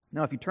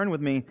Now, if you turn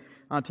with me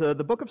to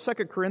the book of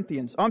 2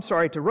 Corinthians,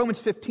 to Romans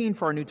 15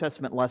 for our New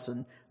Testament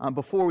lesson,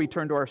 before we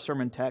turn to our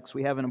sermon text,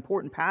 we have an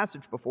important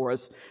passage before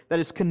us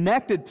that is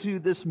connected to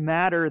this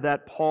matter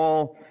that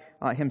Paul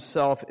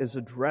himself is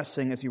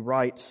addressing as he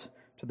writes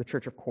to the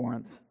church of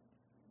Corinth.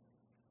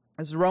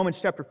 This is Romans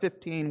chapter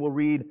 15. We'll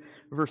read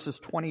verses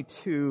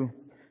 22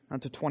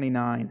 to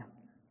 29.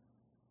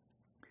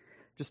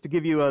 Just to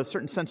give you a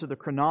certain sense of the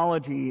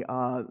chronology,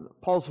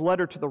 Paul's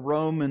letter to the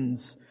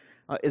Romans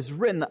is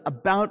written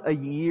about a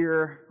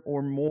year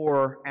or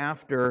more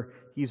after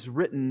he's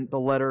written the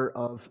letter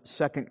of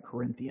 2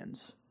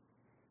 Corinthians.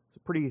 It's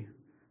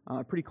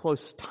a pretty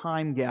close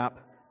time gap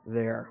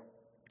there.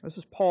 This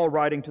is Paul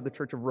writing to the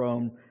church of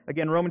Rome.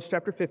 Again, Romans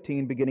chapter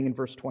 15, beginning in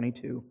verse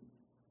 22.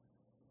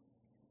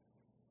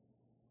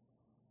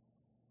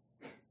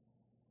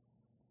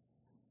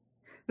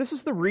 This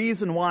is the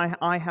reason why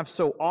I have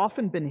so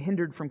often been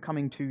hindered from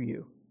coming to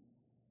you.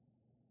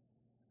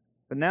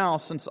 But now,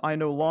 since I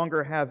no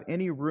longer have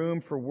any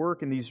room for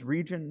work in these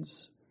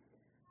regions,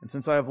 and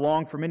since I have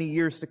longed for many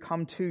years to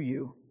come to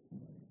you,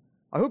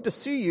 I hope to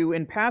see you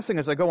in passing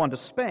as I go on to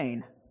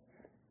Spain,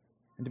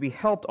 and to be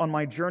helped on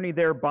my journey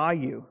there by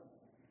you,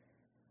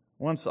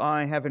 once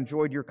I have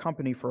enjoyed your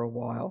company for a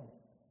while.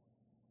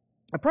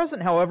 At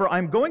present, however, I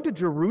am going to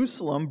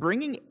Jerusalem,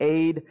 bringing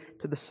aid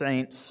to the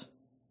saints.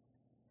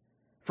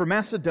 For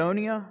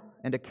Macedonia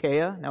and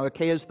Achaia. Now,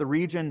 Achaia is the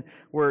region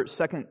where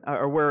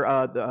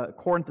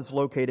Corinth is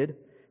located.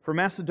 For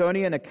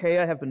Macedonia and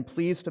Achaia have been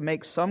pleased to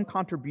make some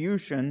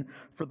contribution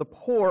for the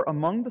poor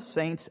among the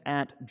saints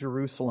at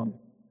Jerusalem.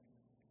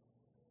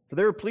 For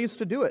they were pleased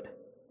to do it.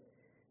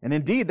 And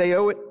indeed, they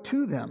owe it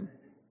to them.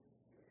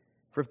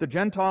 For if the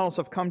Gentiles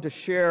have come to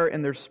share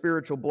in their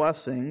spiritual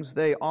blessings,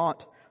 they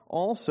ought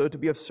also to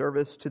be of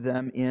service to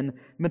them in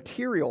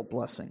material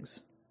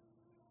blessings.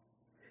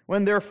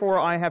 When therefore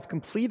I have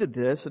completed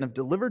this and have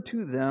delivered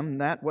to them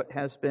that what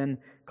has been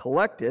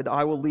collected,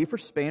 I will leave for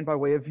Spain by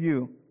way of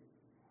you.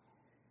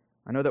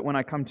 I know that when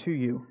I come to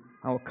you,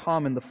 I will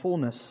come in the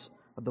fullness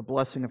of the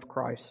blessing of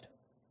Christ.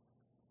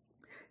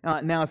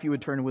 Now, if you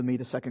would turn with me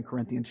to 2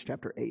 Corinthians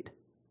chapter 8.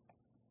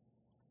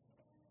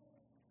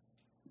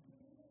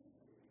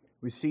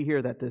 We see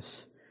here that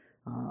this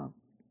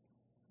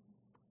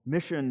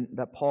mission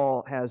that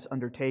Paul has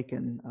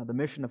undertaken, the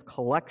mission of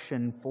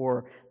collection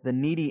for the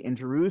needy in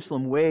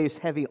Jerusalem, weighs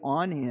heavy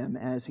on him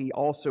as he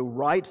also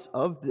writes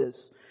of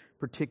this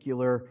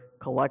particular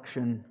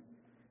collection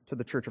to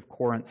the church of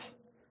Corinth.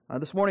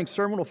 This morning's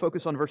sermon will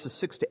focus on verses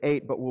 6 to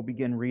 8, but we'll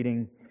begin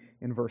reading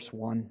in verse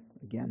 1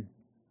 again.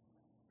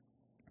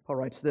 Paul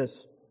writes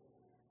this: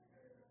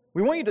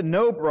 We want you to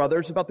know,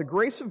 brothers, about the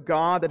grace of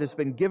God that has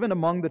been given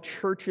among the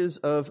churches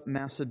of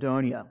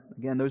Macedonia.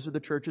 Again, those are the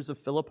churches of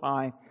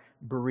Philippi,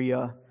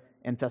 Berea,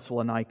 and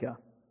Thessalonica.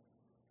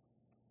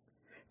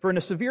 For in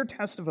a severe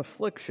test of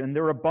affliction,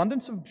 their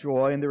abundance of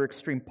joy and their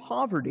extreme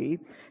poverty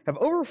have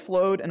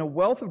overflowed in a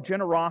wealth of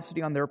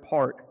generosity on their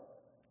part.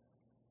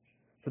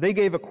 For they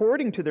gave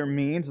according to their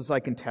means, as I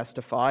can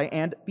testify,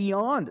 and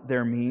beyond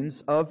their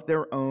means of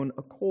their own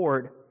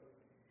accord,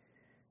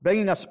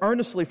 begging us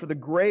earnestly for the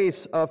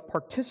grace of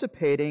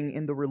participating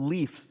in the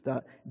relief,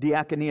 the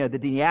diaconia, the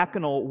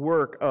diaconal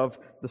work of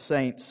the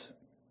saints.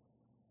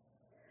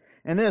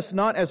 And this,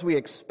 not as we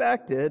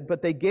expected,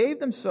 but they gave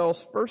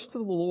themselves first to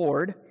the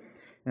Lord,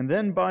 and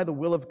then by the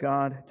will of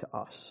God to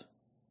us.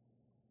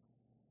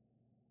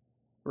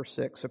 Verse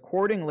 6,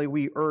 Accordingly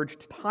we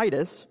urged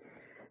Titus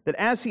that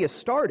as he has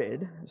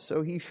started,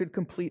 so he should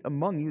complete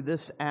among you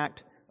this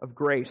act of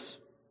grace.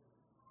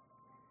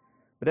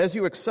 But as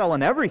you excel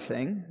in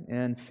everything,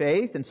 in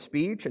faith and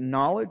speech and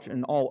knowledge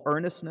and all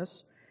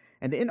earnestness,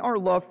 and in our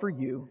love for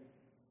you,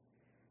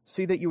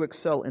 see that you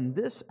excel in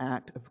this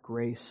act of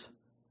grace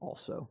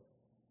also.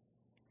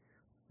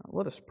 Now,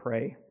 let us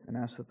pray and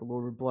ask that the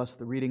Lord would bless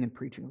the reading and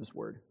preaching of His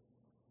Word.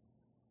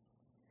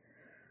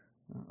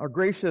 Our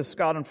gracious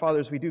God and Father,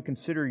 as we do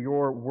consider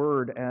your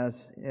Word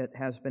as it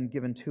has been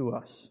given to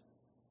us,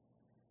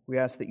 we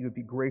ask that you would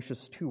be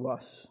gracious to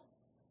us,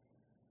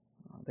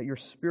 that your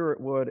Spirit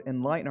would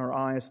enlighten our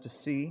eyes to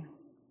see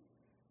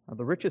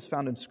the riches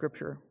found in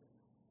Scripture,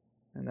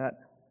 and that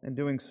in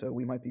doing so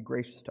we might be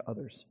gracious to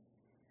others.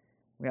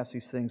 We ask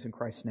these things in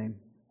Christ's name.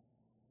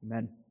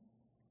 Amen.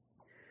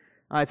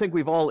 I think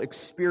we've all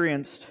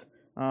experienced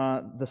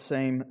the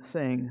same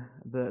thing,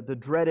 the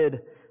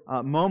dreaded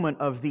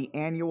moment of the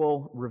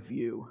annual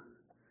review.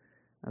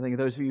 I think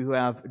those of you who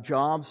have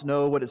jobs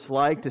know what it's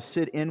like to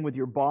sit in with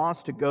your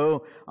boss, to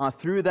go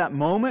through that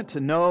moment, to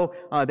know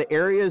the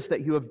areas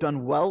that you have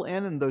done well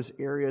in and those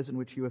areas in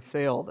which you have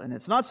failed. And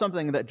it's not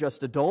something that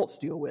just adults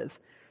deal with.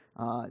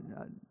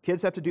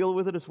 Kids have to deal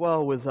with it as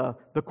well, with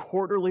the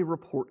quarterly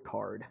report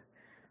card.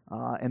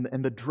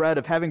 And the dread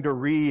of having to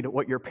read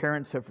what your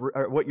parents have,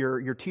 or what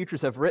your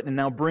teachers have written, and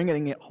now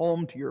bringing it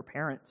home to your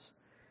parents.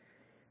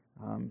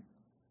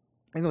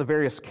 think of the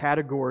various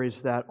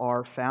categories that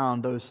are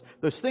found, those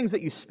things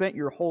that you spent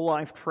your whole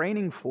life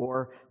training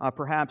for,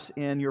 perhaps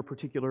in your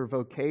particular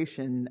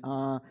vocation,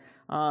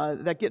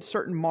 that get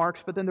certain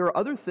marks, but then there are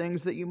other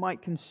things that you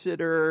might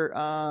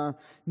consider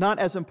not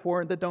as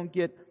important, that don't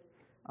get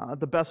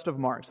the best of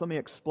marks. Let me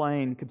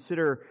explain.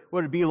 Consider what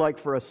it would be like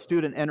for a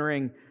student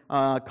entering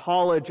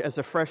college as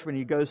a freshman.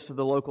 He goes to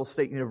the local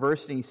state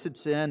university. He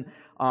sits in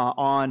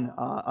on,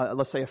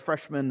 let's say, a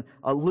freshman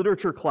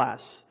literature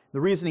class. The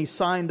reason he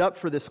signed up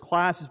for this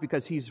class is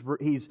because he's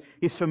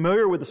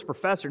familiar with this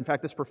professor. In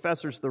fact, this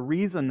professor is the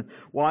reason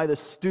why the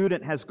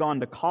student has gone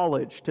to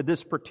college, to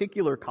this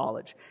particular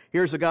college.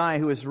 Here's a guy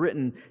who has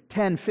written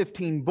 10,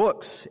 15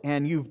 books,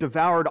 and you've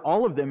devoured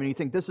all of them, and you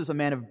think, this is a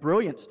man of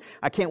brilliance.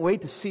 I can't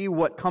wait to see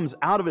what comes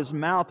out of his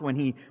mouth when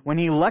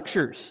he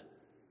lectures.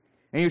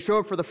 And you show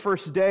up for the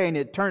first day, and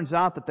it turns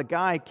out that the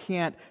guy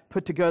can't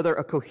put together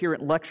a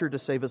coherent lecture to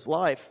save his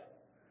life.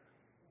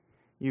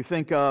 You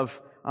think of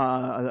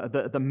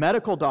the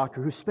medical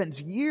doctor who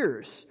spends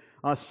years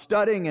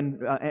studying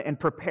and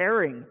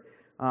preparing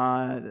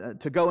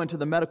to go into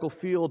the medical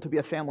field to be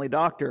a family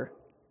doctor.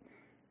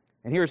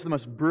 And here's the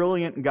most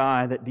brilliant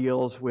guy that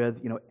deals with,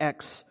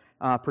 X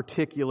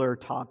particular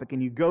topic.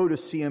 And you go to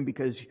see him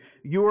because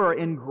you are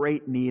in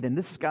great need. And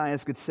this guy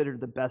is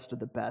considered the best of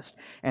the best.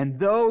 And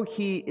though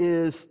he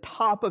is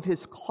top of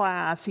his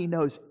class, he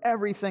knows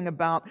everything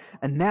about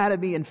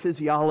anatomy and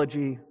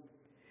physiology,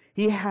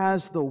 he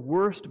has the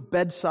worst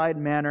bedside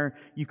manner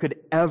you could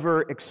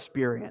ever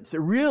experience. It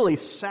really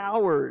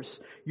sours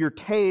your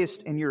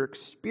taste and your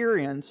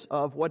experience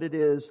of what it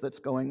is that's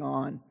going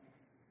on.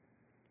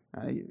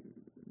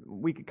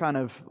 We could kind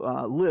of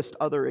list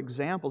other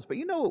examples, but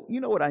you know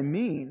what I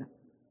mean.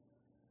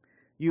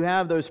 You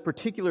have those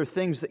particular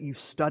things that you've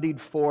studied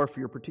for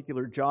your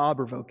particular job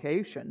or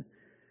vocation.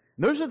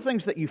 And those are the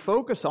things that you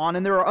focus on,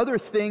 and there are other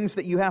things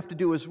that you have to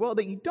do as well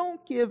that you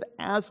don't give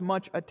as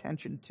much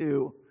attention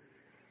to.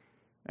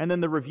 And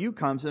then the review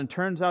comes, and it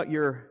turns out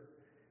you're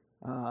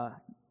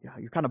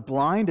kind of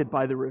blinded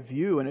by the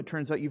review, and it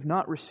turns out you've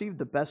not received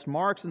the best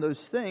marks in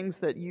those things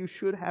that you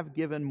should have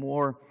given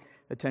more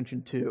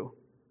attention to.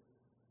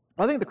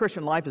 I think the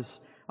Christian life is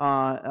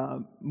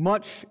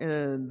much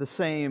in the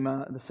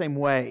same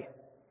way.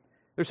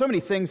 There's so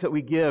many things that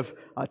we give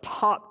a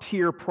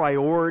top-tier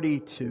priority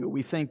to.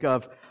 We think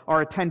of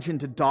our attention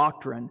to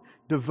doctrine,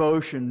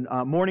 devotion,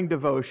 morning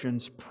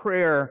devotions,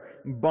 prayer,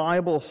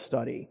 Bible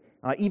study,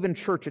 even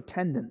church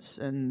attendance.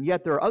 And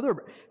yet there are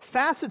other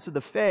facets of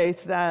the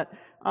faith that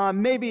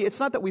maybe it's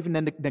not that we've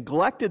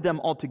neglected them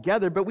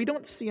altogether, but we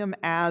don't see them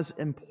as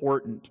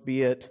important,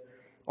 be it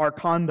our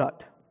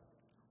conduct,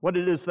 what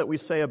it is that we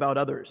say about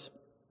others,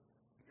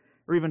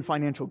 or even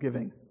financial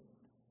giving.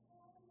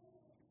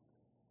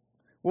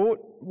 Well,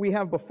 what we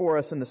have before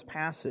us in this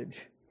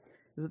passage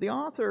is that the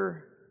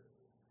author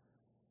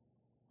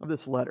of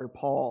this letter,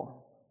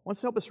 Paul, wants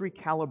to help us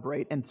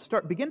recalibrate and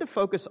begin to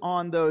focus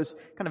on those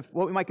kind of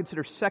what we might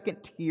consider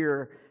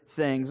second-tier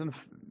things, and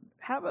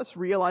have us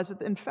realize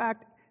that, in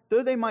fact,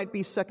 though they might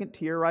be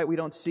second-tier, right? We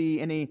don't see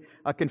any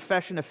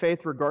confession of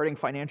faith regarding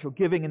financial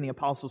giving in the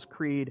Apostles'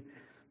 Creed,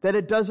 that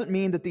it doesn't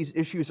mean that these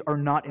issues are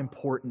not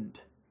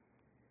important.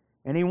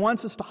 And he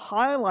wants us to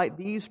highlight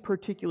these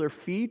particular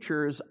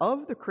features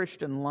of the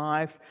Christian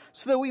life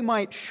so that we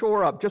might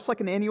shore up, just like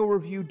an annual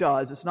review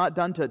does. It's not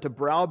done to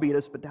browbeat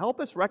us, but to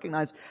help us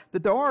recognize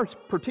that there are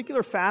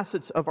particular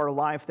facets of our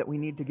life that we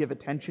need to give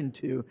attention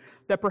to,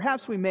 that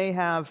perhaps we may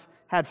have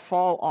had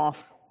fall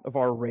off of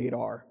our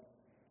radar.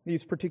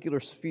 These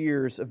particular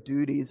spheres of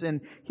duties.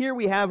 And here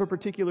we have a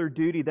particular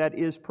duty that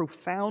is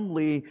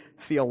profoundly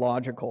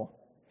theological.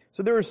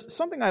 So there's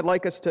something I'd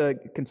like us to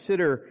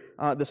consider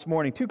this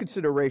morning, two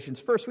considerations.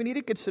 First, we need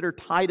to consider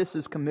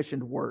Titus's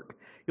commissioned work.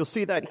 You'll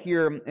see that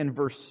here in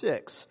verse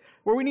 6,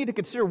 where we need to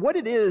consider what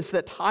it is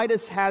that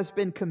Titus has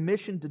been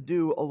commissioned to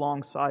do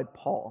alongside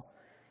Paul.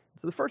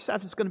 So the first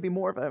half is going to be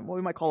more of what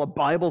we might call a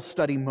Bible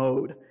study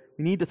mode.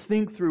 We need to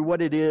think through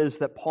what it is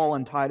that Paul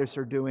and Titus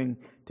are doing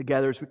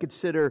together as we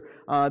consider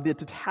the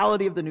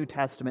totality of the New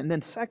Testament. And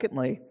then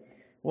secondly,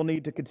 we'll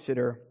need to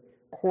consider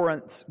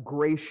Corinth's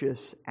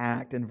gracious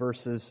act in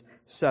verses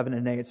 7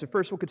 and 8. So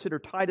first we'll consider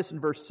Titus in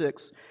verse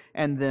 6,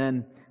 and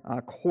then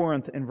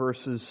Corinth in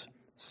verses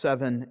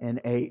 7 and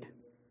 8.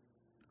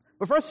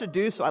 But for us to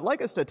do so, I'd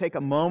like us to take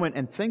a moment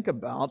and think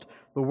about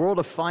the world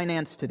of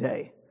finance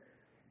today,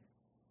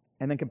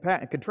 and then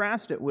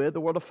contrast it with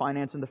the world of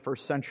finance in the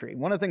first century.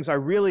 One of the things I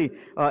really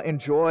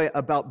enjoy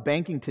about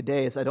banking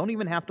today is I don't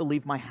even have to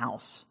leave my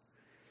house.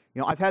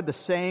 I've had the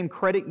same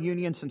credit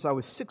union since I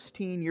was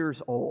 16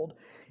 years old.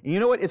 And you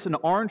know what? It's in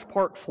Orange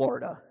Park,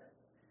 Florida.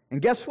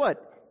 And guess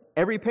what?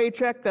 Every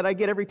paycheck that I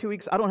get every 2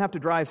 weeks, I don't have to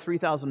drive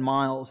 3,000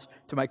 miles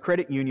to my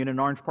credit union in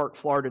Orange Park,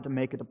 Florida to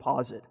make a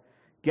deposit.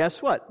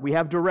 Guess what? We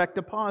have direct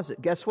deposit.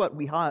 Guess what?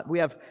 We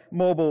have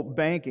mobile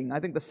banking.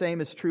 I think the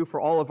same is true for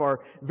all of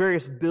our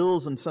various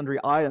bills and sundry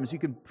items. You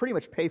can pretty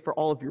much pay for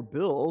all of your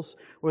bills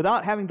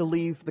without having to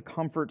leave the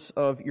comforts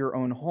of your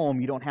own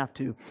home. You don't have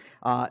to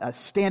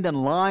stand in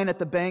line at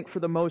the bank for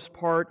the most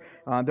part.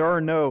 There are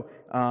no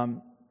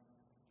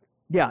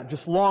Yeah,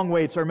 just long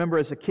waits. I remember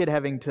as a kid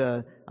having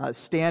to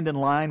stand in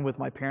line with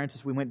my parents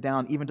as we went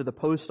down even to the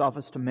post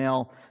office to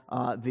mail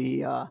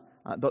the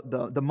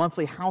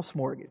monthly house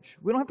mortgage.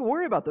 We don't have to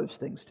worry about those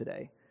things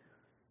today.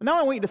 But now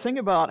I want you to think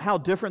about how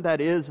different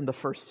that is in the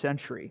first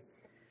century.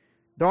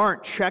 There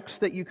aren't checks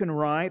that you can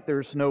write.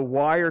 There's no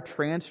wire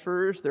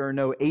transfers. There are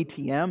no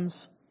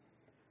ATMs.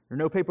 There are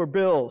no paper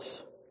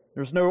bills.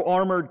 There's no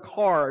armored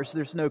cars.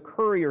 There's no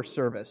courier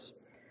service.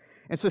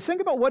 And so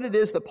think about what it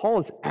is that Paul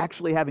is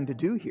actually having to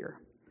do here.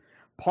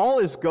 Paul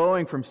is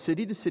going from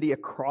city to city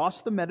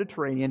across the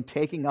Mediterranean,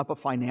 taking up a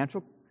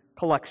financial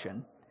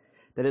collection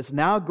that is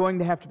now going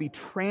to have to be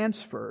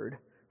transferred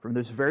from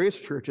those various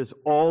churches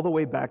all the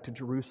way back to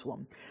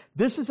Jerusalem.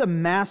 This is a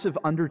massive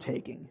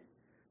undertaking,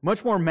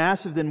 much more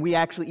massive than we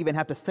actually even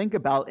have to think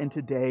about in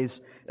today's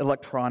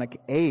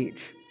electronic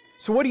age.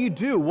 So what do you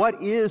do? What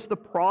is the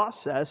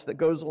process that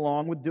goes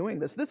along with doing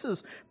this? This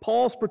is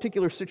Paul's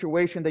particular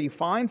situation that he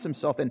finds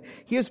himself in.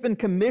 He has been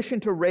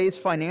commissioned to raise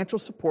financial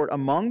support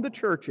among the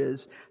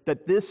churches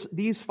that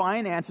these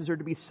finances are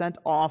to be sent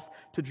off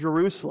to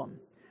Jerusalem.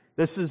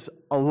 This is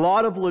a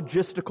lot of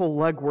logistical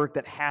legwork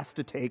that has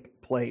to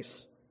take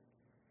place.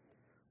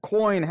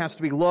 Coin has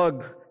to be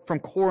lugged from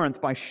Corinth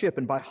by ship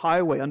and by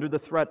highway under the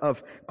threat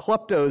of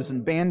kleptos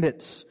and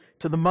bandits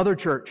to the mother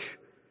church,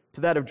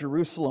 to that of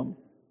Jerusalem.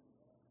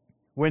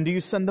 When do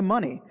you send the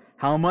money?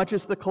 How much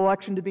is the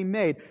collection to be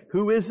made?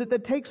 Who is it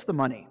that takes the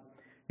money?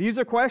 These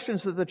are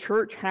questions that the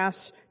church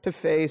has to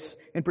face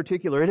in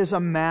particular. It is a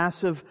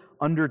massive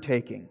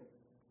undertaking.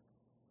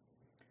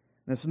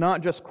 And it's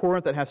not just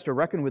Corinth that has to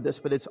reckon with this,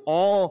 but it's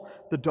all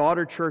the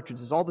daughter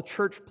churches, it's all the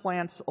church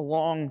plants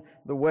along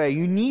the way.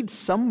 You need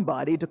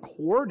somebody to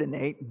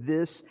coordinate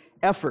this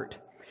effort.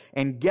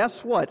 And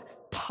guess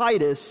what?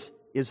 Titus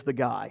is the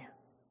guy.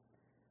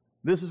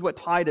 This is what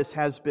Titus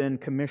has been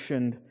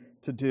commissioned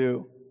to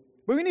do.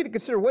 But we need to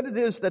consider what it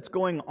is that's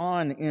going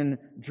on in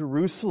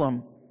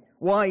Jerusalem.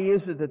 Why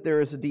is it that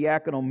there is a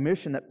diaconal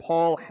mission that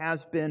Paul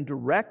has been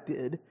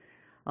directed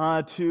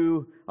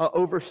to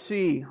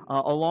oversee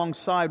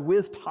alongside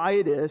with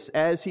Titus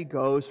as he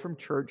goes from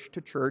church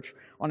to church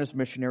on his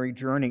missionary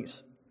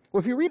journeys?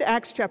 Well, if you read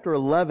Acts chapter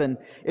 11,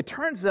 it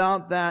turns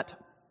out that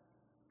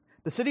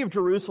the city of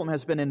Jerusalem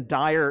has been in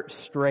dire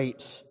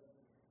straits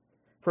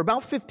for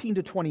about 15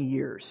 to 20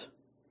 years.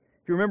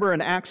 If you remember in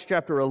Acts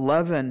chapter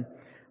 11,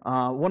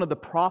 one of the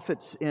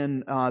prophets in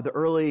the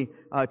early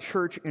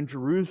church in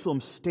Jerusalem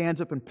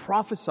stands up and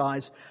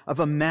prophesies of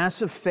a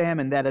massive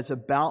famine that is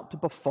about to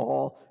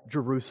befall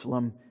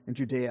Jerusalem and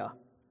Judea.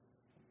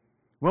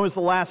 When was the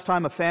last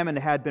time a famine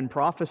had been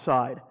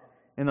prophesied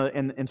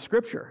in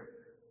Scripture?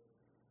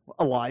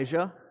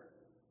 Elijah.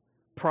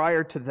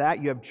 Prior to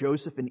that, you have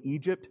Joseph in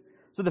Egypt.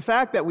 So the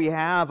fact that we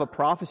have a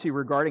prophecy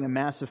regarding a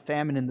massive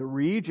famine in the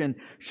region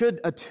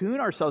should attune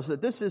ourselves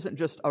that this isn't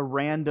just a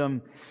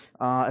random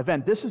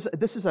event. This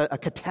is a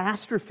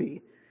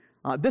catastrophe.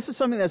 This is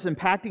something that's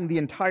impacting the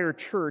entire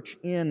church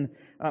in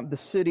the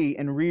city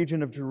and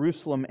region of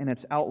Jerusalem and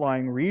its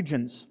outlying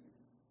regions.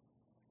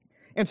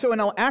 And so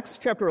in Acts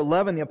chapter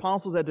 11, the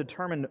apostles had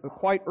determined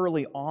quite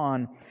early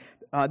on,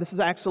 this is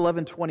Acts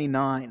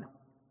 11:29,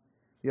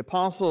 the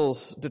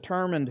apostles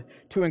determined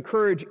to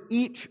encourage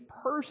each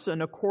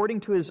person according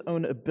to his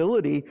own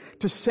ability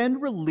to send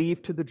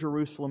relief to the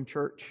Jerusalem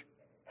church,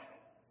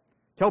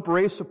 to help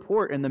raise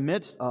support in the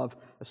midst of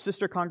a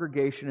sister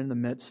congregation in the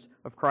midst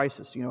of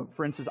crisis.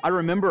 For instance, I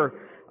remember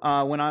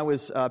when I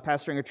was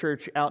pastoring a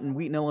church out in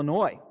Wheaton,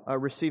 Illinois,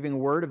 receiving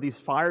word of these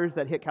fires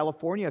that hit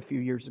California a few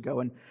years ago,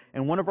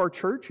 and one of our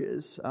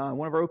churches,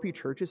 one of our OP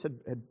churches had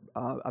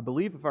I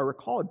believe, if I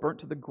recall, had burnt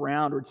to the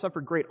ground or had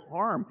suffered great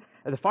harm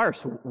at the fire.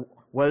 So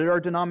what did our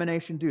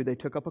denomination do? They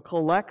took up a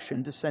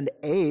collection to send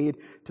aid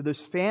to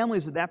those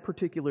families of that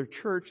particular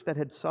church that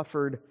had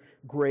suffered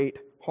great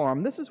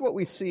harm. This is what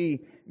we see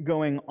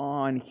going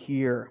on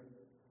here.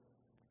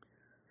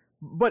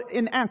 But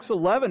in Acts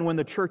 11, when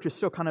the church is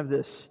still kind of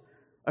this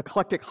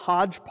eclectic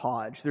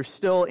hodgepodge, they're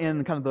still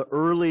in kind of the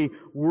early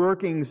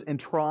workings and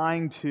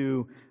trying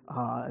to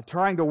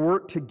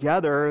work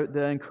together,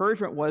 the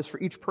encouragement was for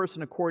each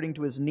person according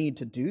to his need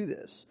to do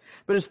this.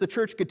 But as the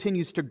church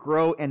continues to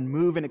grow and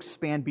move and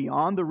expand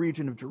beyond the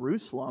region of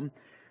Jerusalem,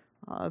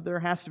 there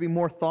has to be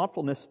more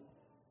thoughtfulness,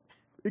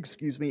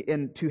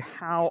 into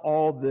how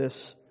all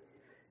this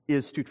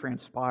is to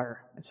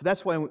transpire. And so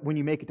that's why when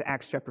you make it to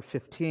Acts chapter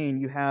 15,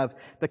 you have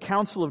the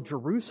Council of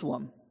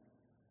Jerusalem,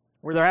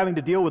 where they're having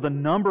to deal with a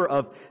number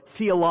of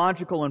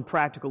theological and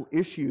practical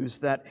issues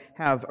that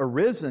have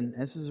arisen.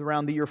 This is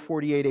around the year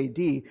 48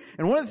 AD.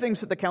 And one of the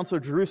things that the Council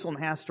of Jerusalem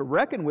has to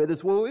reckon with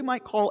is what we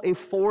might call a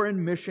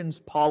foreign missions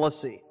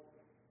policy.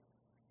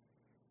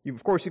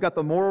 Of course, you've got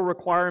the moral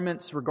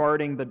requirements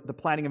regarding the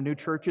planting of new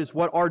churches.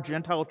 What are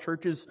Gentile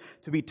churches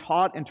to be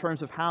taught in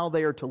terms of how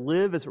they are to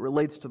live as it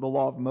relates to the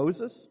law of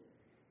Moses?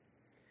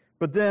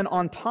 But then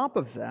on top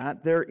of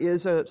that, there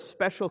is a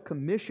special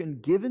commission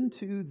given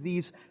to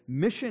these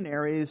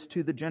missionaries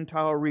to the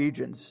Gentile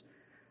regions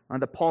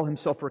that Paul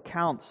himself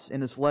recounts in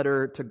his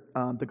letter to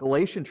the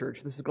Galatian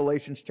church. This is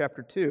Galatians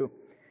chapter 2,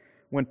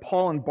 when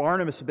Paul and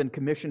Barnabas have been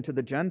commissioned to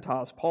the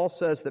Gentiles, Paul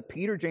says that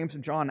Peter, James,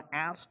 and John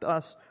asked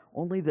us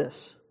only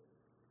this: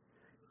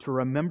 to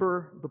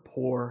remember the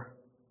poor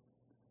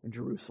in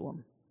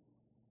Jerusalem.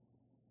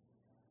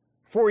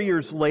 4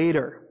 years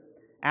later,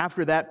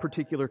 after that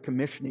particular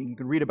commissioning, you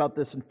can read about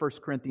this in 1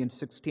 Corinthians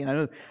 16. I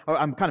know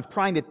I'm kind of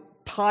trying to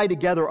tie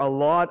together a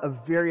lot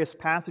of various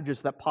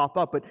passages that pop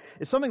up, but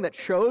it's something that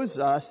shows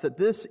us that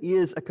this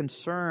is a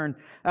concern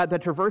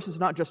that traverses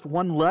not just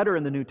one letter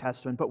in the New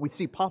Testament, but we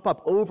see pop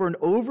up over and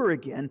over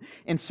again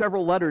in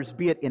several letters,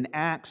 be it in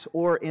Acts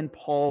or in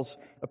Paul's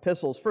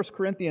epistles. 1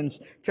 Corinthians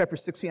chapter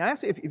 16. I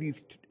ask if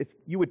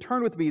you would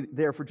turn with me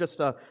there for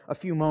just a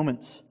few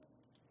moments.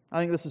 I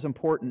think this is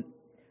important.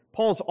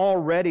 Paul's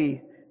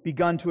already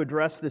begun to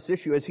address this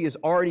issue, as he has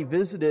already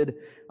visited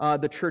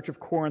the church of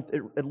Corinth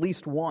at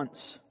least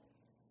once.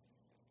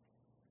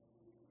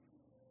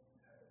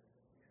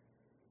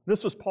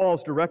 This was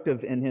Paul's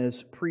directive in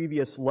his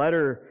previous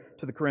letter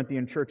to the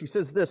Corinthian church. He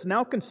says this: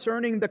 "Now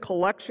concerning the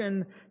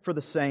collection for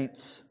the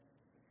saints,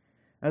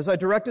 as I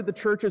directed the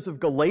churches of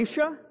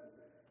Galatia,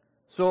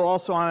 so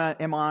also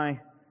am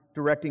I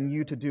directing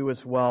you to do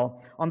as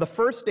well. On the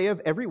first day of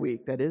every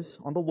week, that is,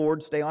 on the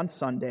Lord's Day on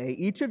Sunday,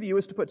 each of you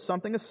is to put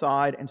something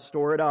aside and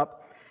store it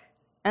up,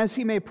 as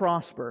he may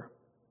prosper."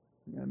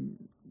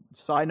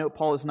 Side note,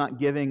 Paul is not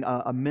giving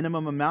a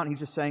minimum amount. He's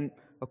just saying,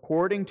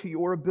 according to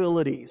your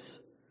abilities,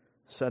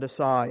 set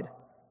aside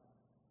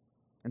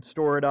and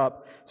store it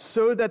up,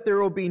 so that there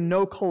will be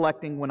no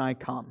collecting when I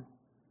come.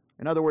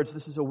 In other words,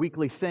 this is a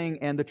weekly thing,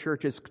 and the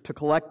church is to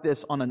collect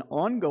this on an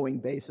ongoing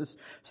basis,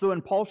 so when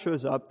Paul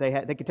shows up, they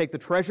can take the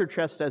treasure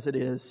chest as it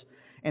is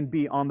and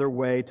be on their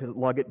way to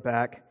lug it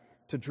back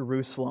to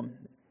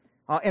Jerusalem.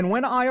 "And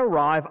when I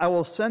arrive, I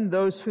will send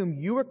those whom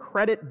you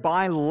accredit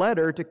by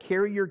letter to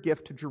carry your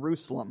gift to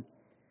Jerusalem.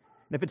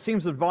 And if it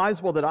seems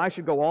advisable that I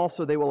should go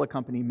also, they will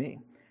accompany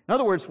me." In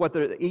other words, what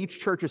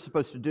each church is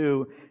supposed to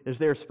do is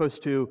they're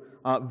supposed to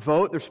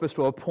vote, they're supposed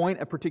to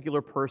appoint a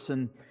particular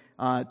person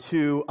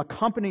to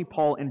accompany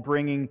Paul in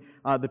bringing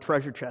the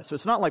treasure chest. So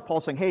it's not like Paul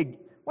saying, "Hey,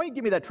 why don't you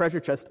give me that treasure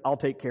chest? I'll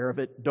take care of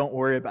it. Don't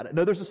worry about it."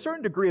 No, there's a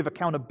certain degree of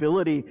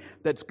accountability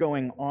that's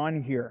going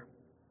on here.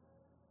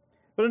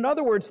 But in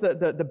other words,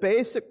 the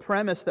basic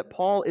premise that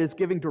Paul is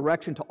giving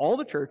direction to all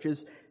the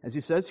churches, as he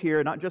says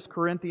here, not just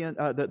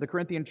the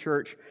Corinthian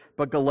church,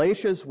 but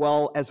Galatia as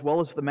well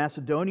as the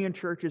Macedonian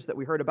churches that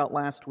we heard about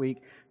last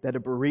week, that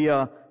of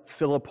Berea,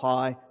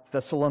 Philippi,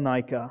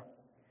 Thessalonica.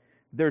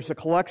 There's a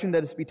collection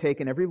that is to be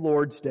taken every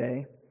Lord's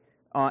Day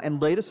and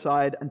laid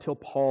aside until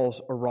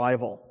Paul's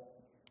arrival.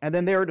 And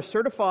then they are to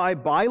certify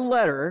by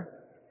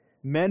letter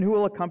men who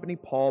will accompany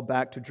Paul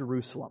back to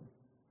Jerusalem.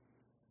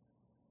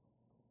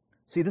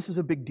 See, this is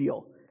a big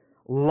deal.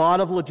 A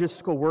lot of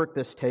logistical work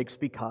this takes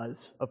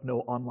because of no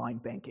online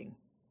banking.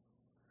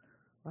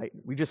 Right?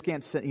 We just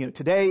can't send,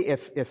 today,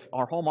 if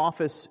our home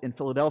office in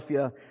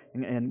Philadelphia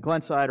and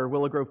Glenside or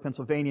Willow Grove,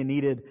 Pennsylvania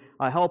needed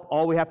help,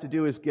 all we have to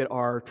do is get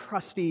our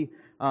trusty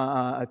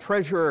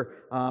treasurer,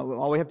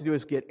 all we have to do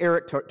is get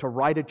Eric to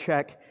write a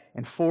check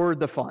and forward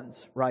the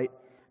funds, right?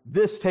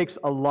 This takes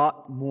a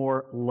lot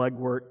more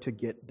legwork to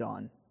get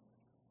done.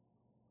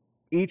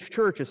 Each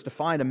church is to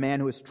find a man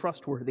who is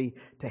trustworthy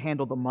to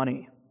handle the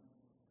money.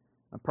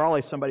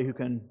 Probably somebody who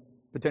can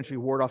potentially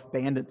ward off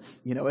bandits,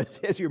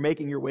 as you're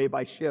making your way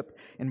by ship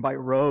and by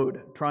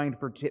road, trying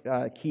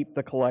to keep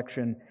the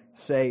collection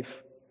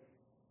safe.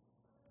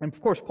 And of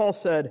course, Paul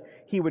said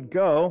he would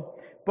go,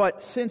 but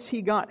since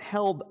he got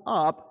held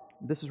up,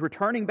 this is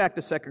returning back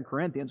to 2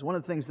 Corinthians, one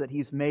of the things that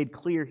he's made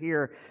clear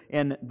here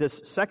in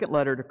this second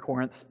letter to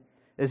Corinth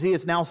is he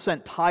has now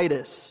sent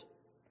Titus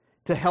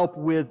to help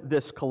with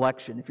this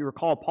collection. If you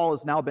recall, Paul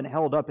has now been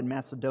held up in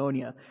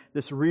Macedonia,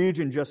 this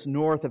region just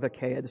north of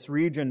Achaia, this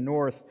region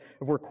north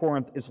of where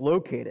Corinth is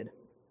located.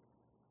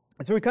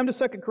 And so we come to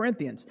 2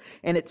 Corinthians,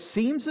 and it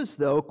seems as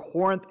though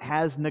Corinth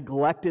has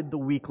neglected the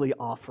weekly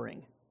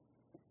offering.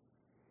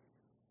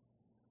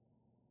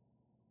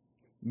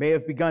 May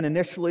have begun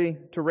initially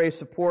to raise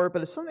support,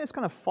 but it's something that's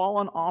kind of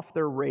fallen off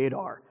their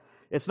radar.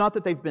 It's not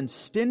that they've been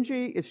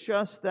stingy, it's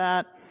just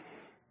that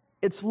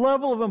its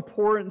level of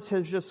importance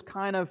has just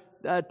kind of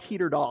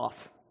teetered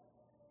off.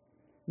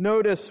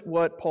 Notice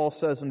what Paul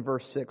says in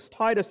verse 6.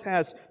 Titus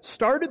has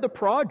started the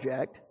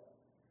project,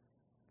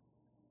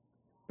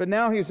 but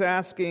now he's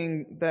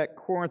asking that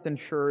Corinth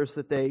ensures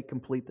that they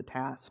complete the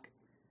task.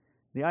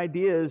 The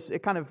idea is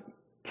it kind of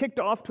kicked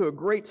off to a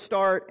great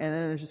start, and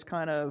then it just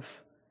kind of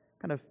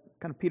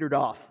petered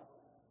off.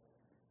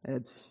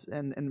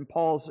 And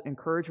Paul's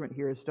encouragement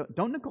here is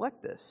don't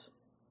neglect this.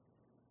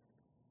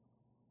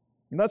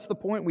 And that's the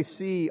point we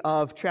see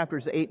of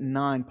chapters 8 and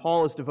 9.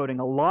 Paul is devoting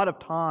a lot of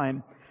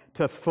time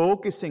to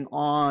focusing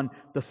on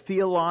the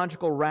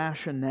theological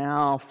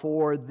rationale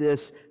for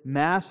this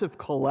massive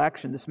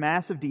collection, this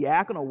massive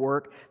diaconal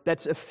work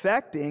that's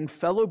affecting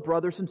fellow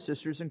brothers and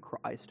sisters in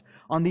Christ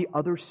on the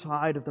other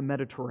side of the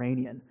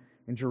Mediterranean,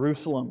 in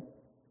Jerusalem.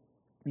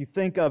 You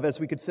think of, as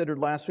we considered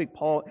last week,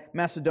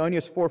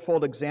 Macedonia's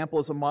fourfold example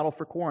as a model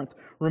for Corinth.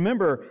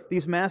 Remember,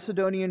 these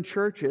Macedonian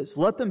churches,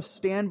 let them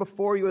stand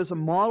before you as a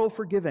model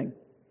for giving,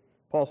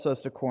 Paul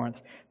says to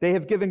Corinth. They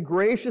have given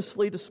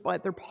graciously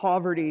despite their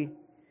poverty.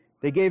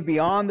 They gave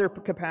beyond their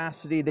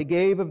capacity. They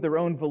gave of their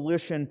own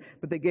volition,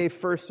 but they gave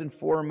first and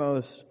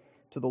foremost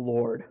to the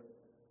Lord.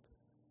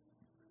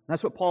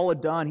 That's what Paul had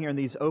done here in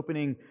these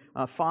opening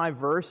 5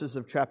 verses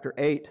of chapter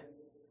 8.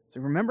 So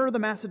remember the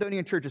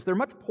Macedonian churches. They're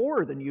much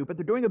poorer than you, but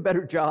they're doing a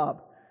better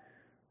job.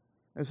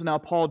 And so now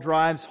Paul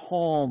drives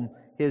home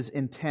his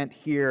intent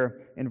here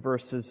in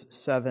verses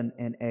 7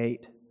 and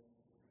 8.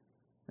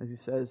 As he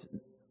says,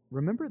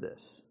 remember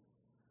this.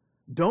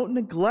 Don't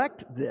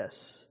neglect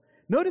this.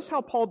 Notice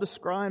how Paul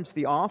describes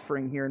the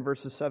offering here in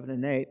verses 7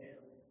 and 8.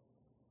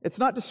 It's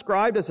not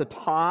described as a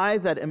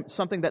tithe,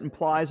 something that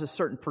implies a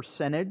certain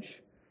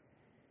percentage.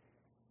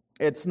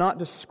 It's not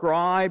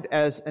described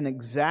as an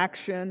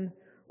exaction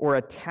or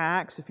a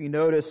tax. If you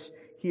notice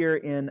here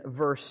in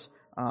verse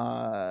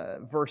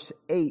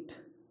 8,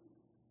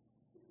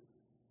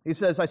 he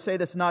says, I say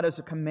this not as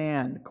a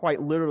command.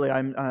 Quite literally,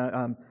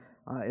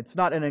 it's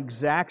not an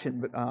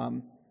exaction, but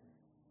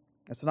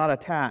it's not a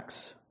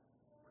tax.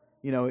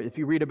 You know, if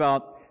you read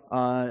about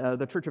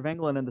the Church of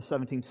England in the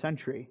 17th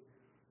century,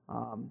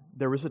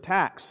 there was a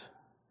tax.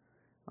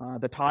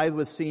 The tithe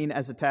was seen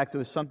as a tax. It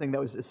was something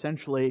that was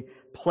essentially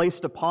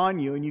placed upon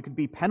you, and you could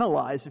be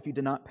penalized if you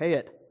did not pay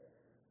it.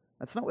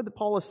 That's not what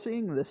Paul is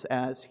seeing this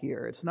as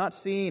here. It's not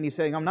seen, he's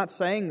saying, I'm not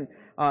saying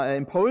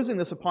imposing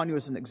this upon you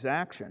as an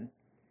exaction.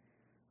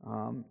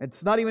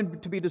 It's not even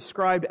to be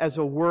described as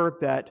a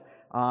work that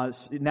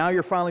now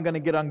you're finally going to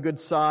get on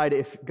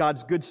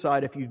God's good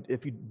side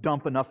if you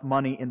dump enough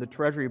money in the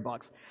treasury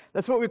box.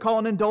 That's what we call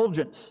an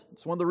indulgence.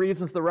 It's one of the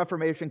reasons the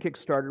Reformation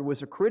kickstarted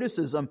was a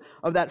criticism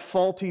of that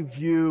faulty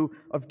view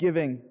of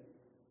giving.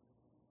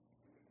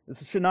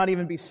 This should not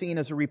even be seen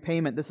as a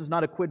repayment. This is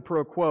not a quid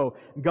pro quo.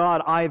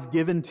 God, I've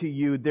given to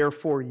you,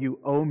 therefore you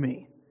owe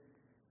me.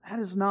 That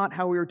is not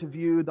how we are to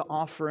view the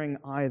offering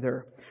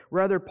either.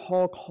 Rather,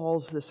 Paul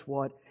calls this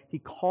what? He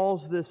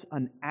calls this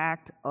an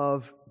act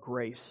of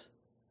grace.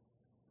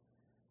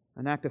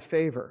 An act of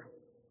favor.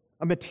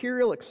 A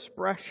material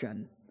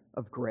expression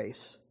of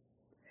grace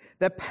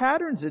that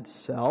patterns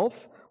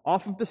itself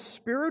off of the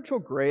spiritual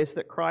grace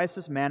that Christ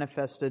has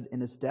manifested in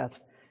His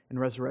death and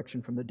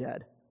resurrection from the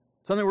dead.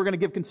 Something we're going to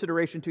give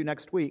consideration to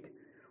next week,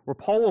 where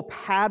Paul will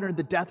pattern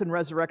the death and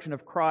resurrection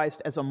of Christ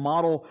as a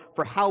model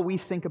for how we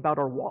think about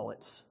our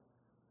wallets.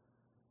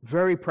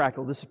 Very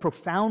practical. This is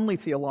profoundly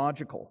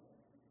theological.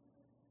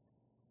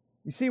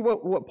 You see,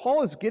 what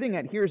Paul is getting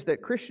at here is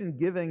that Christian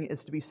giving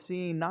is to be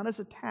seen not as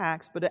a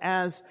tax, but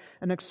as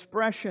an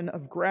expression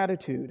of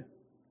gratitude.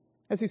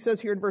 As he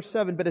says here in verse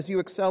 7, but as you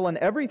excel in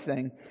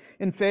everything,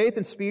 in faith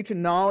and speech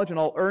and knowledge and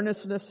all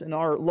earnestness and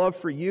our love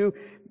for you,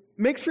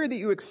 make sure that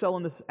you excel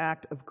in this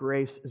act of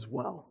grace as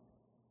well.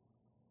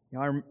 You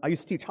know, I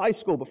used to teach high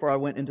school before I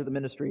went into the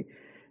ministry,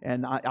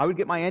 and I would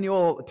get my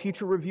annual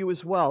teacher review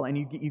as well. And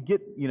you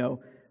get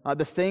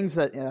the things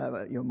that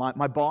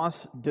my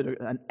boss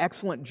did an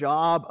excellent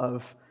job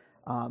of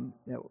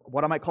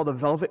what I might call the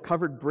velvet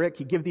covered brick.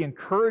 He'd give the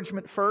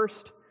encouragement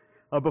first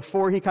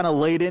before he kind of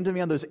laid into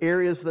me on those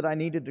areas that I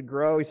needed to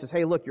grow. He says,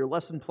 "Hey, look, your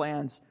lesson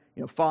plans,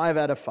 5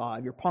 out of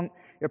 5.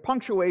 Your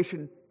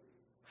punctuation,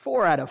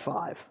 4 out of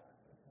 5.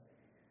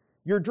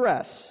 Your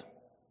dress,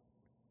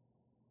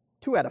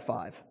 2 out of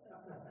 5.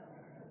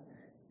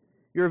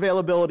 Your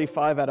availability,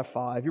 5 out of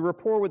 5. Your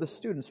rapport with the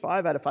students,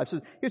 5 out of 5.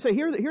 So you say,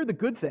 here are the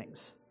good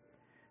things.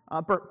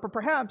 But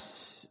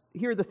perhaps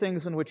here are the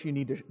things in which you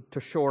need to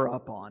shore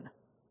up on.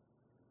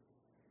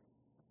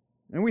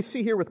 And we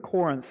see here with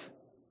Corinth,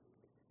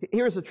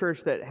 here's a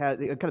church that has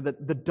kind of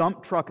the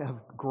dump truck of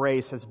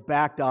grace has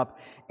backed up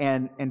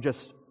and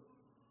just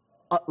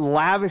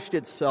lavished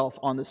itself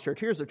on this church.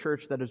 Here's a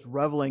church that is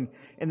reveling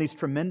in these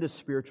tremendous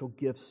spiritual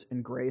gifts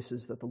and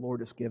graces that the Lord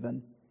has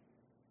given.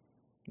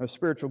 Those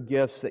spiritual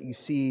gifts that you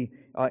see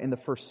in the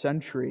first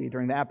century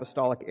during the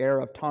apostolic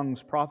era of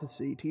tongues,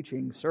 prophecy,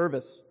 teaching,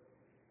 service.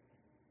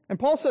 And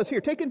Paul says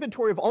here, take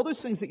inventory of all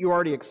those things that you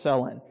already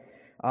excel in.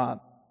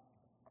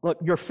 Look,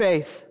 your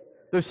faith,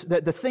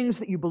 the things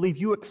that you believe,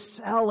 you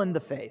excel in the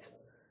faith.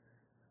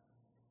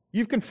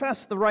 You've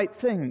confessed the right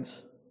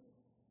things.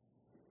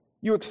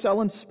 You excel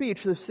in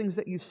speech, those things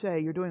that you say,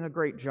 you're doing a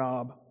great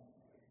job.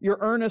 Your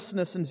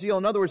earnestness and zeal,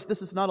 in other words,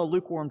 this is not a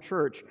lukewarm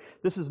church.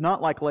 This is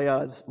not like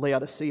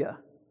Laodicea.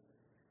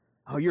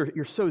 Oh,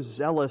 you're so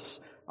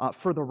zealous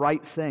for the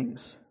right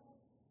things.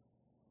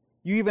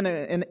 You even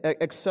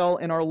excel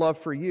in our love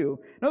for you.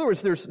 In other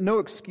words, there's no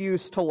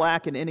excuse to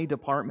lack in any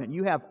department.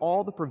 You have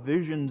all the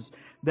provisions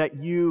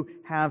that you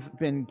have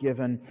been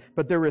given,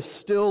 but there is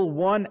still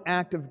one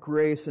act of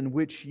grace in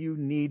which you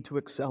need to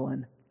excel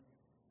in.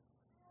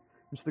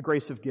 It's the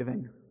grace of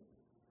giving.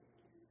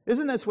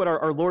 Isn't this what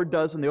our Lord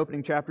does in the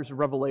opening chapters of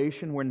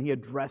Revelation when He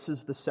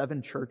addresses the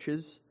 7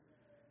 churches?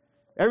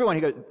 Everyone,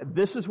 He goes,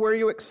 this is where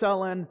you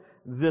excel in,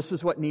 this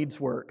is what needs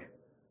work.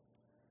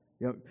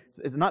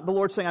 It's not the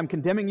Lord saying, I'm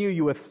condemning you,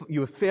 you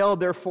have failed,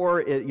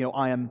 therefore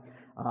I am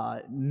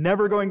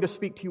never going to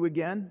speak to you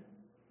again.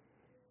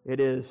 It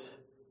is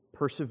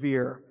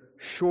persevere,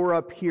 shore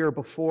up here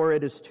before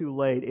it is too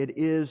late. It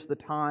is the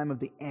time of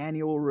the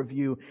annual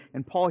review.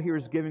 And Paul here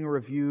is giving a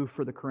review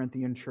for the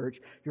Corinthian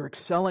church. You're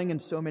excelling in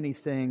so many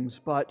things,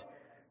 but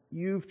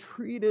you've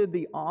treated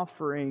the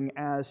offering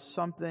as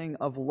something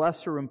of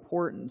lesser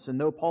importance. And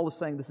though Paul is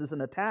saying this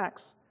isn't a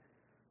tax,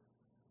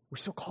 we're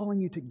still calling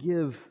you to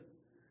give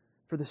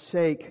for the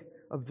sake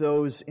of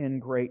those in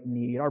great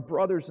need. Our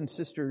brothers and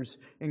sisters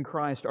in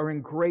Christ are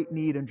in great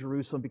need in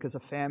Jerusalem because a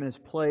famine has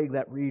plagued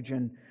that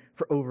region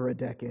for over a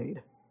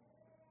decade.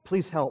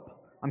 Please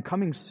help. I'm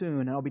coming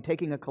soon, and I'll be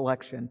taking a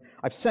collection.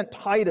 I've sent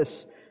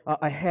Titus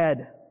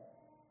ahead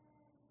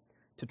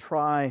to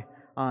try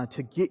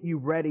to get you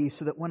ready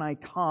so that when I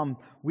come,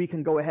 we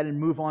can go ahead and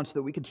move on so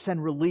that we can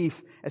send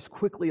relief as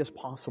quickly as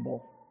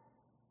possible.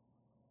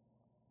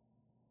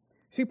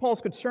 See,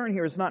 Paul's concern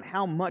here is not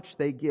how much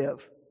they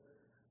give.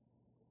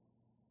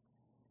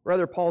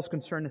 Rather, Paul's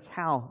concern is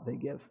how they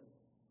give.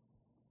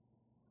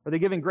 Are they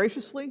giving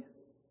graciously?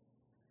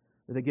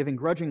 Are they giving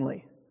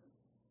grudgingly?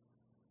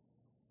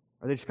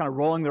 Are they just kind of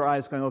rolling their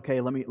eyes going, okay,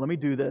 let me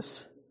do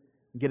this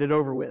and get it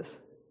over with?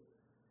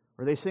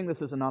 Or are they seeing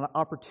this as an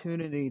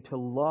opportunity to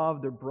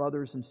love their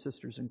brothers and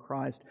sisters in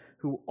Christ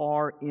who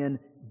are in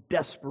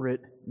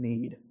desperate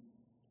need?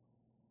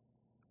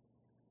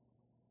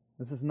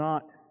 This is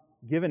not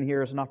given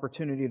here as an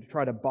opportunity to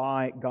try to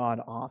buy God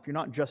off. You're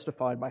not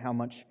justified by how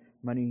much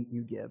money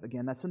you give.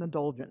 Again, that's an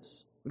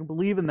indulgence. We don't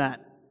believe in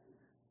that.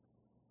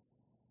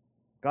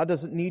 God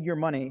doesn't need your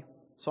money.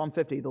 Psalm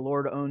 50, the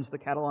Lord owns the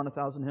cattle on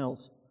 1,000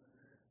 hills.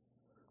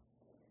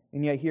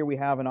 And yet here we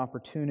have an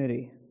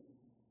opportunity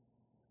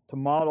to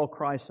model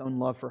Christ's own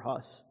love for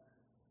us.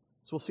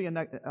 So we'll see in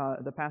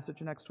the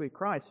passage next week.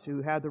 Christ,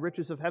 who had the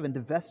riches of heaven,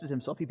 divested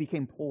himself. He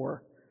became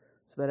poor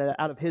so that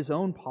out of his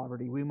own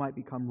poverty we might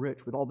become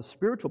rich with all the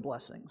spiritual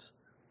blessings.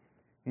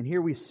 And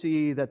here we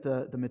see that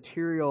the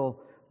material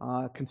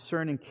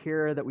concern and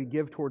care that we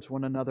give towards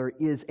one another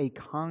is a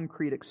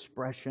concrete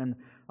expression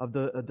of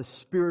the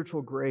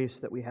spiritual grace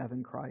that we have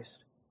in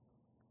Christ.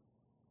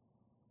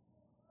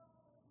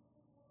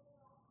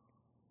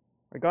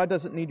 God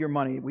doesn't need your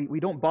money. We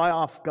don't buy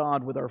off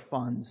God with our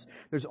funds.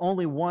 There's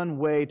only one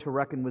way to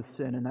reckon with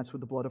sin, and that's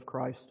with the blood of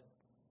Christ.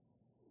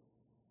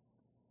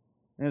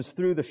 And it's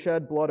through the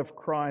shed blood of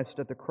Christ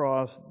at the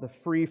cross, the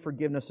free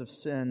forgiveness of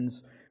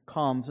sins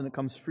comes, and it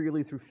comes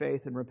freely through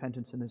faith and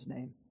repentance in His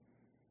name.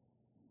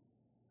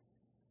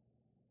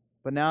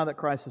 But now that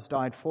Christ has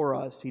died for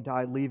us, He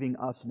died leaving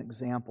us an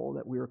example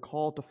that we are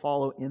called to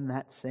follow in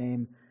that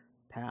same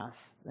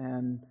path.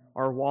 And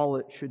our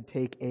wallet should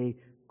take a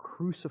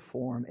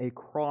cruciform, a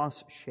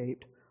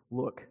cross-shaped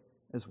look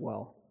as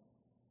well.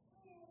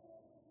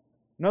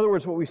 In other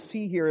words, what we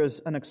see here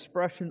is an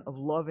expression of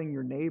loving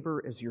your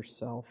neighbor as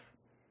yourself.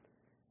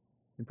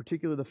 In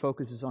particular, the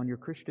focus is on your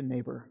Christian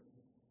neighbor.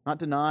 Not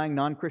denying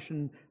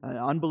non-Christian,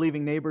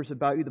 unbelieving neighbors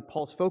about you.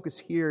 Paul's focus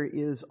here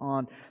is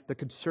on the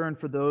concern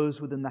for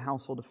those within the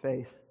household of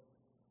faith.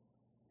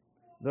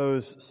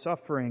 Those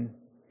suffering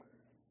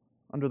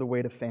under the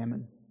weight of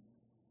famine.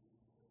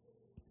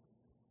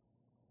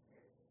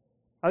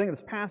 I think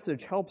this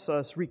passage helps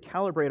us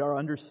recalibrate our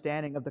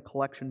understanding of the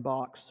collection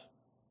box.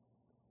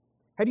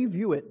 How do you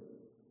view it?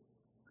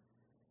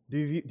 Do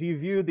you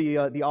view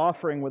the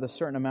offering with a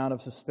certain amount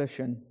of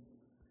suspicion?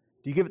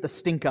 Do you give it the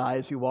stink eye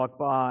as you walk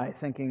by,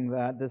 thinking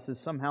that this is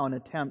somehow an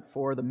attempt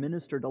for the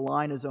minister to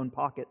line his own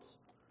pockets?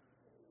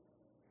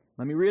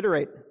 Let me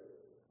reiterate,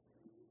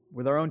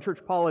 with our own church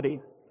polity,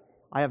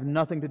 I have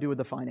nothing to do with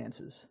the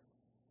finances.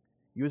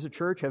 You as a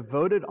church have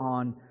voted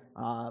on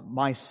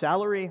my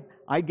salary.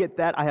 I get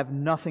that. I have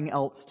nothing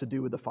else to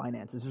do with the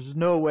finances. There's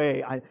no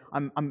way.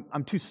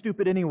 I'm too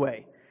stupid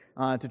anyway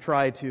to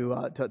try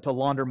to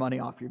launder money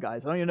off you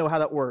guys. I don't even know how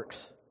that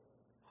works.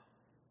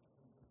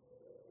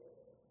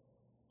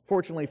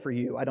 Fortunately for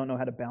you, I don't know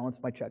how to balance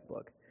my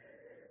checkbook.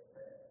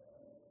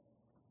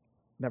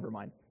 Never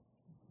mind.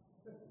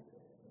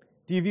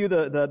 Do you view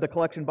the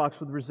collection box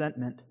with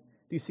resentment?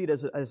 Do you see it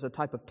as a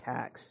type of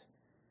tax?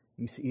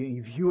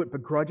 You view it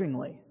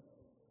begrudgingly?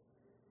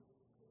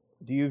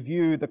 Do you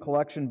view the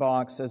collection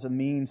box as a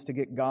means to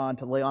get God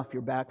to lay off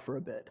your back for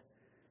a bit?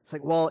 It's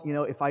like, well,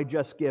 if I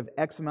just give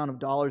X amount of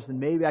dollars, then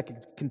maybe I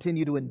could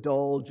continue to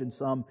indulge in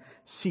some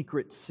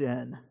secret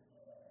sin.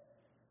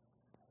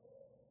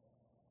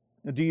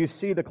 Do you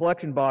see the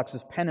collection box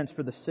as penance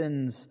for the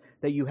sins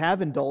that you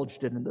have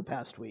indulged in the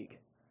past week?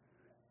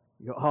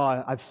 You go,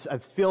 I've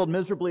failed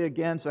miserably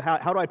again, so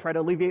how do I try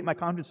to alleviate my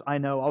conscience? I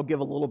know, I'll give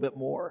a little bit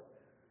more.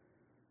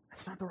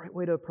 That's not the right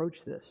way to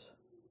approach this.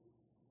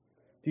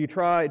 Do you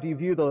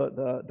view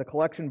the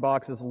collection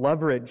box as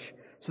leverage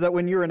so that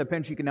when you're in a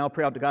pinch, you can now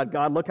pray out to God,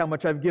 God, look how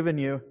much I've given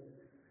you.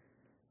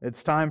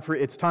 It's time for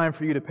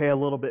you to pay a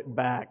little bit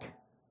back.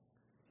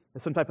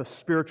 It's some type of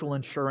spiritual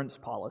insurance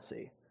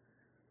policy.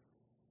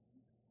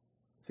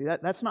 See,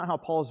 that's not how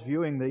Paul's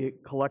viewing the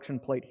collection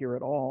plate here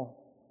at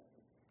all.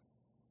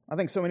 I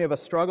think so many of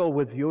us struggle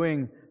with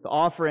viewing the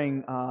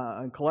offering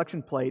and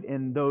collection plate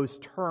in those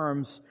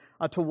terms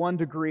to one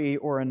degree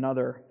or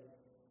another.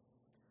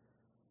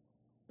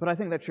 But I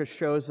think that just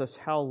shows us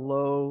how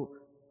low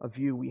a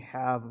view we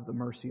have of the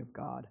mercy of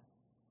God.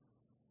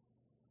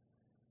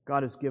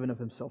 God has given of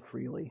Himself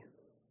freely.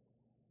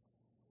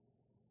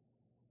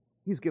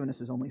 He's given us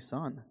His only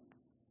Son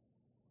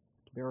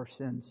to bear our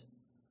sins.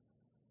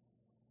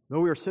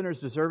 Though we are sinners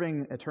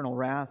deserving eternal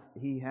wrath,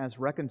 He has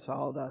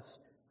reconciled us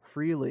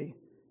freely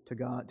to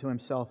God, to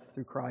Himself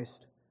through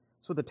Christ.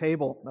 So the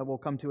table that we'll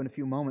come to in a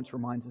few moments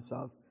reminds us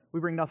of. We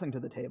bring nothing to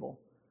the table.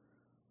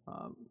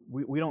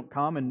 We don't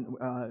come and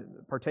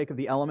partake of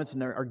the elements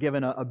and are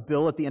given a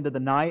bill at the end of the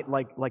night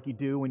like you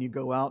do when you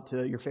go out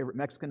to your favorite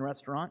Mexican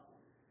restaurant.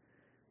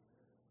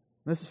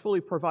 This is fully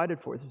provided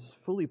for. This is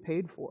fully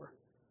paid for.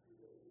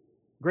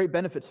 Great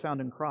benefits found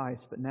in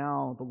Christ, but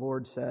now the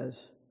Lord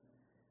says,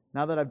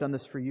 now that I've done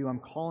this for you, I'm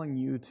calling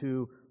you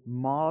to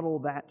model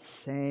that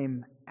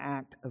same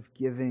act of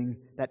giving,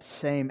 that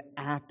same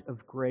act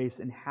of grace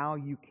in how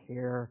you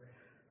care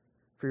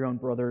for your own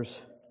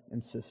brothers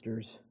and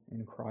sisters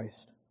in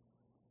Christ.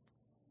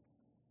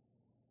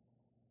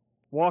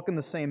 Walk in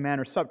the same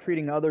manner. Stop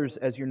treating others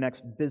as your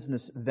next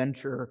business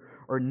venture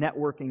or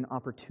networking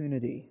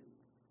opportunity.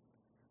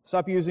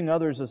 Stop using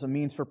others as a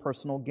means for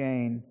personal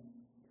gain.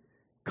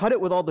 Cut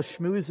it with all the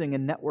schmoozing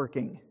and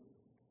networking.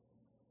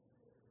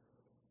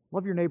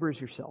 Love your neighbor as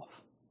yourself.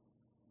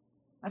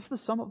 That's the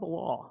sum of the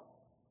law.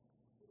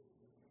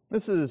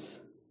 This is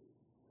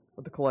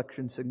what the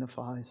collection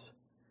signifies,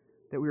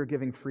 that we are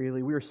giving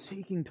freely. We are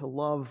seeking to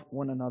love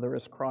one another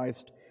as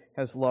Christ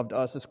has loved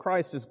us. As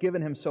Christ has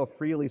given Himself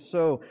freely,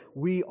 so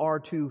we are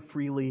to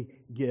freely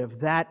give.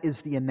 That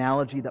is the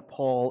analogy that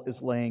Paul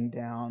is laying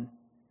down.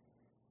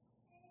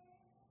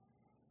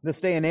 This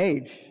day and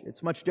age,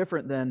 it's much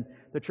different than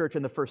the church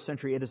in the first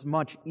century. It is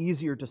much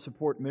easier to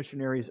support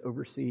missionaries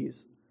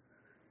overseas.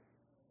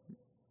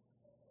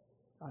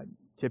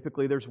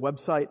 Typically, there's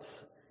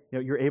websites.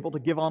 You're able to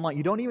give online.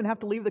 You don't even have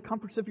to leave the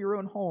comforts of your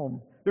own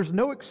home. There's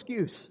no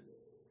excuse.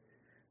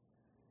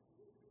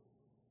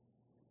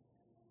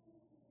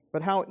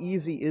 But how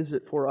easy is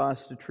it for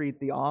us to treat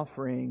the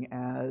offering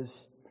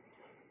as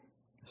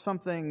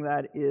something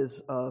that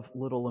is of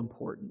little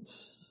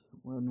importance?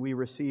 When we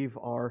receive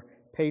our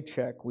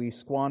paycheck, we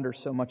squander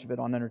so much of it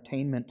on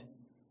entertainment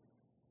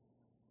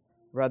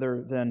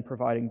rather than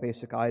providing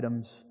basic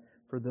items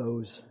for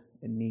those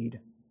in need.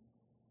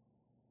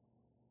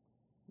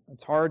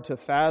 It's hard to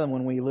fathom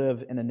when we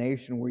live in a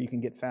nation where you can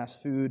get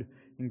fast food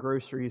and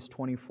groceries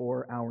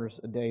 24 hours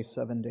a day,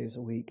 7 days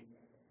a week.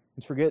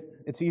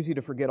 It's easy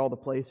to forget all the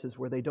places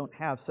where they don't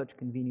have such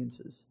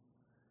conveniences.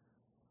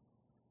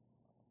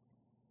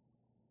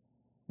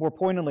 More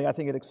pointedly, I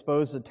think it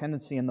exposes a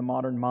tendency in the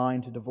modern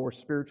mind to divorce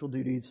spiritual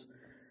duties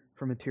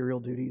from material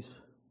duties.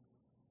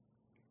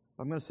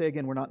 I'm going to say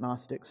again, we're not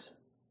Gnostics.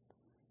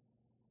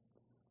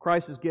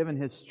 Christ has given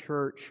His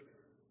church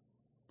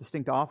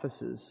distinct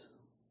offices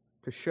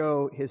to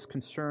show His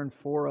concern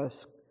for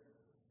us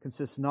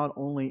consists not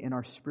only in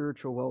our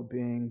spiritual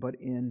well-being, but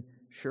in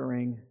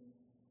ensuring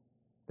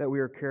that we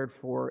are cared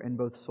for in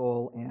both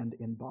soul and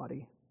in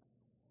body.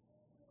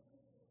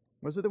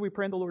 What is it that we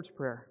pray in the Lord's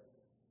Prayer?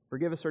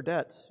 Forgive us our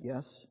debts,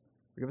 yes.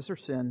 Forgive us our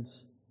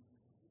sins.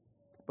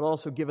 But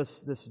also give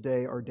us this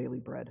day our daily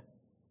bread.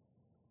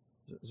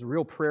 It's a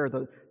real prayer.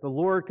 The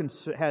Lord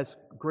has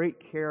great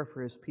care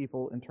for His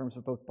people in terms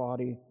of both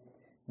body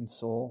and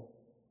soul.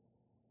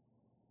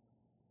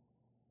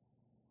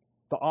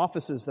 The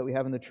offices that we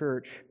have in the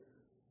church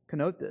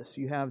connote this.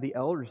 You have the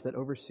elders that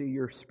oversee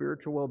your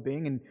spiritual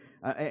well-being,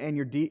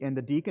 and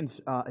the deacons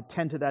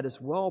attend to that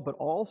as well, but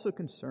also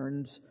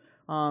concerns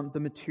the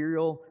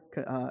material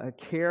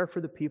care for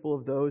the people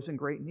of those in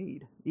great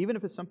need. Even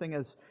if it's something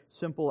as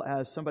simple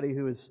as somebody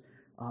who is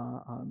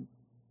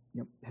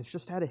has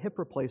just had a hip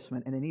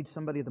replacement and they need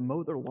somebody to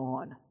mow their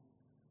lawn.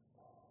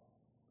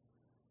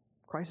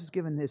 Christ has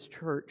given His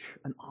church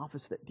an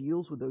office that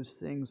deals with those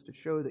things to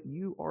show that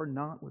you are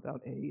not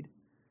without aid.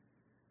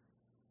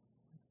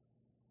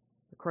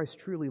 That Christ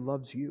truly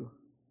loves you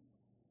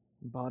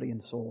in body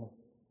and soul.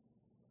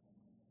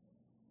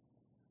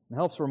 It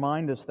helps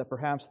remind us that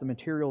perhaps the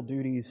material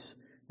duties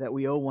that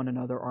we owe one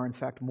another are in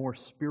fact more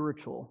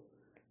spiritual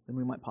than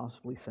we might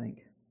possibly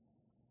think.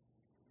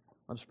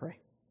 Let us pray.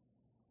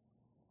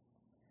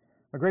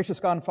 Our gracious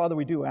God and Father,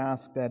 we do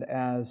ask that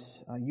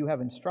as you have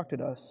instructed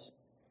us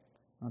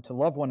to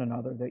love one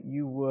another, that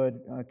you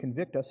would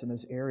convict us in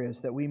those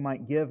areas, that we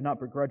might give not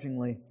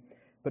begrudgingly,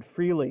 but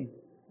freely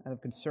out of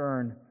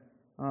concern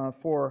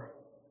for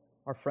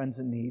our friends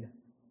in need.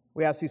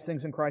 We ask these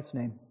things in Christ's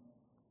name.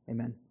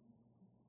 Amen.